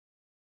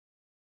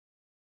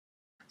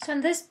So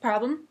in this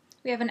problem,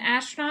 we have an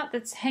astronaut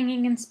that's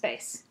hanging in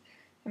space.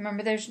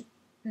 Remember, there's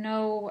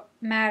no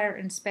matter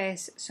in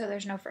space, so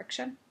there's no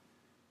friction.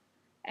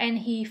 And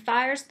he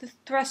fires the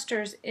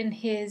thrusters in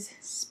his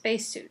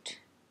spacesuit,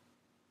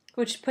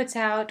 which puts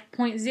out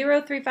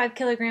 0.035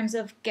 kilograms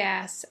of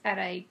gas at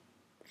a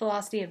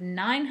velocity of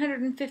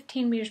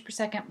 915 meters per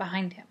second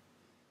behind him.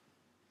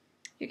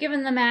 You're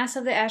given the mass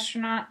of the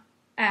astronaut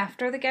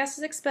after the gas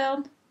is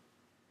expelled,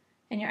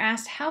 and you're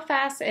asked how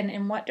fast and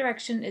in what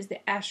direction is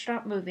the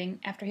astronaut moving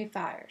after he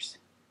fires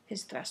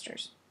his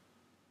thrusters.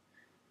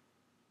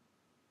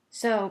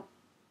 So,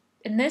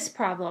 in this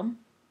problem,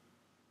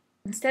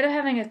 instead of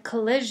having a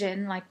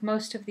collision like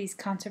most of these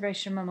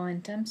conservation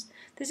momentums,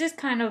 this is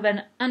kind of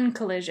an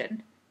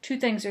uncollision. Two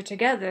things are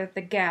together,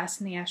 the gas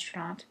and the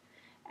astronaut,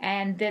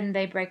 and then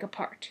they break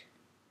apart.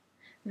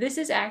 This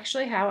is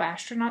actually how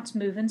astronauts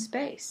move in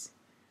space.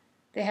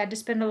 They had to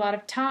spend a lot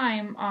of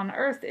time on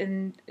Earth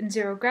in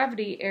zero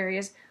gravity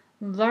areas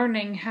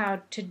learning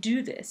how to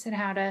do this and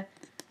how to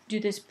do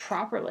this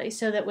properly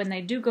so that when they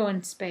do go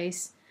in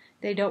space,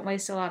 they don't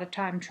waste a lot of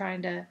time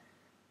trying to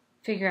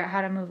figure out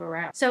how to move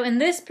around. So in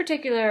this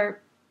particular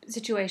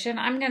situation,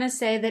 I'm going to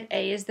say that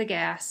A is the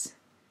gas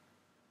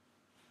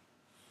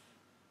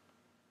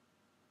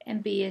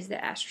and B is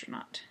the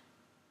astronaut.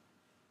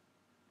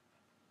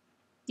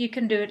 You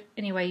can do it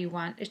any way you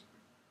want. It's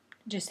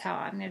just how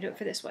I'm going to do it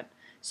for this one.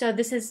 So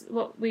this is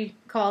what we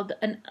called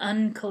an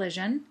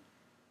uncollision,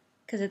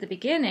 because at the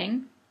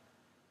beginning,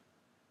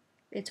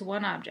 it's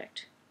one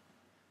object.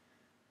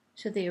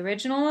 So the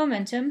original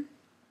momentum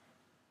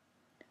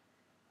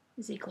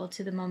is equal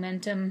to the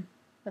momentum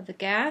of the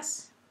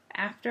gas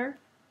after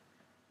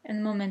and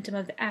the momentum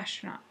of the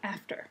astronaut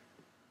after.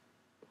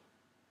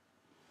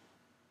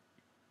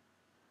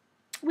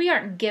 We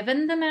aren't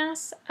given the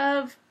mass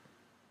of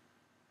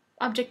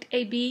object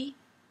AB,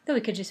 though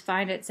we could just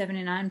find it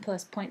 79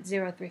 plus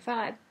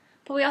 0.035,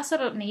 but we also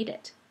don't need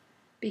it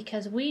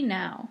because we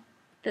know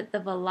that the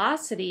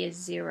velocity is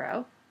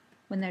 0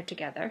 when they're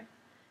together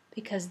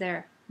because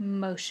they're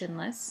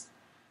motionless.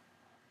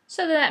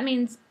 So that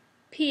means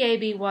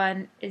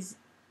PAB1 is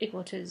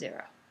equal to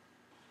 0.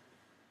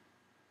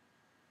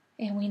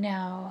 And we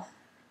know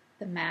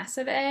the mass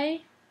of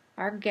A,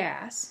 our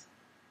gas,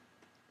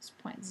 is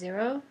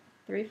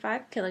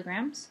 0.035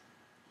 kilograms,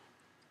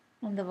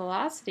 and the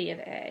velocity of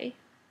A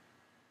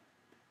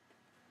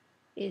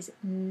is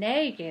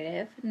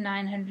negative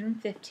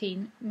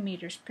 915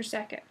 meters per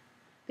second,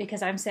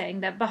 because I'm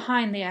saying that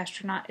behind the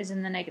astronaut is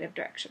in the negative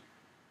direction.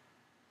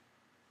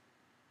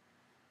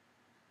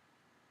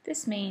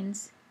 This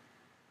means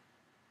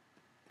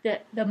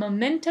that the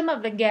momentum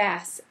of the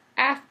gas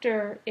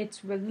after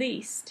it's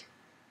released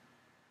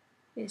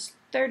is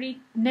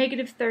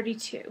negative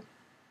 32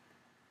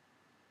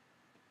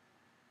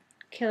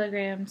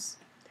 kilograms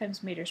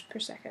times meters per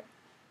second.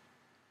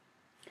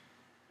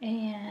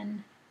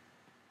 And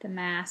the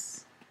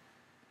mass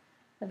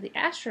of the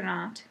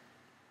astronaut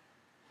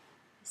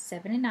is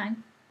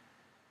 79.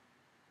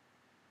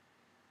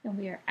 And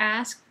we are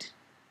asked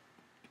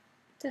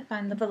to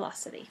find the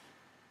velocity.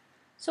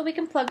 So we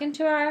can plug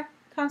into our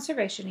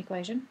conservation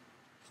equation.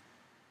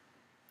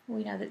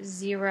 We know that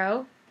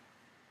 0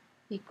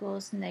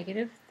 equals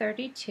negative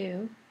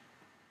 32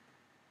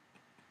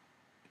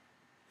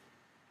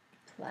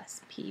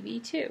 plus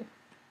PV2.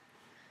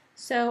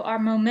 So our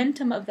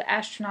momentum of the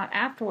astronaut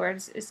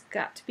afterwards is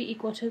got to be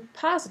equal to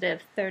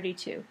positive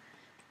 32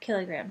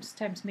 kilograms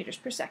times meters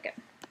per second.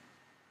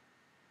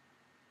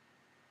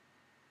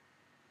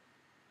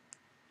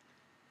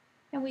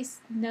 And we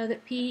know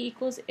that P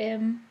equals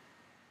M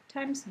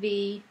times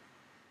V,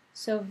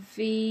 so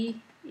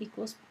V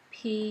equals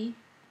P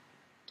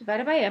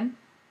divided by M.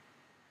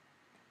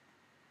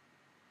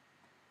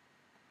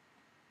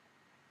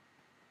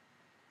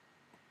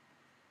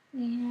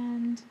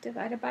 And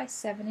divided by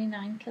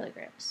 79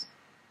 kilograms.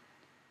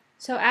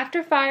 So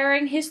after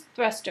firing his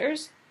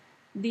thrusters,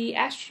 the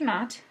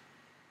astronaut,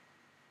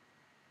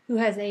 who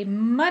has a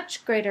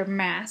much greater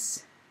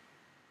mass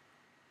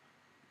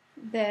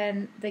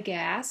than the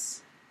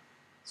gas,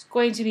 is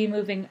going to be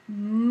moving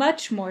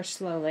much more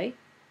slowly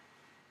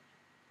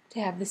to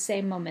have the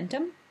same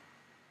momentum,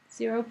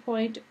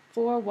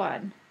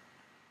 0.41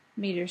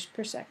 meters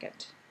per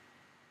second.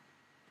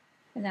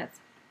 And that's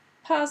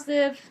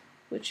positive,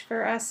 which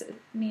for us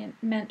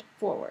meant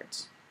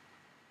forwards,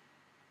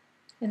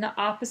 in the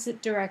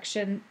opposite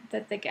direction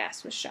that the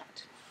gas was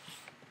shot.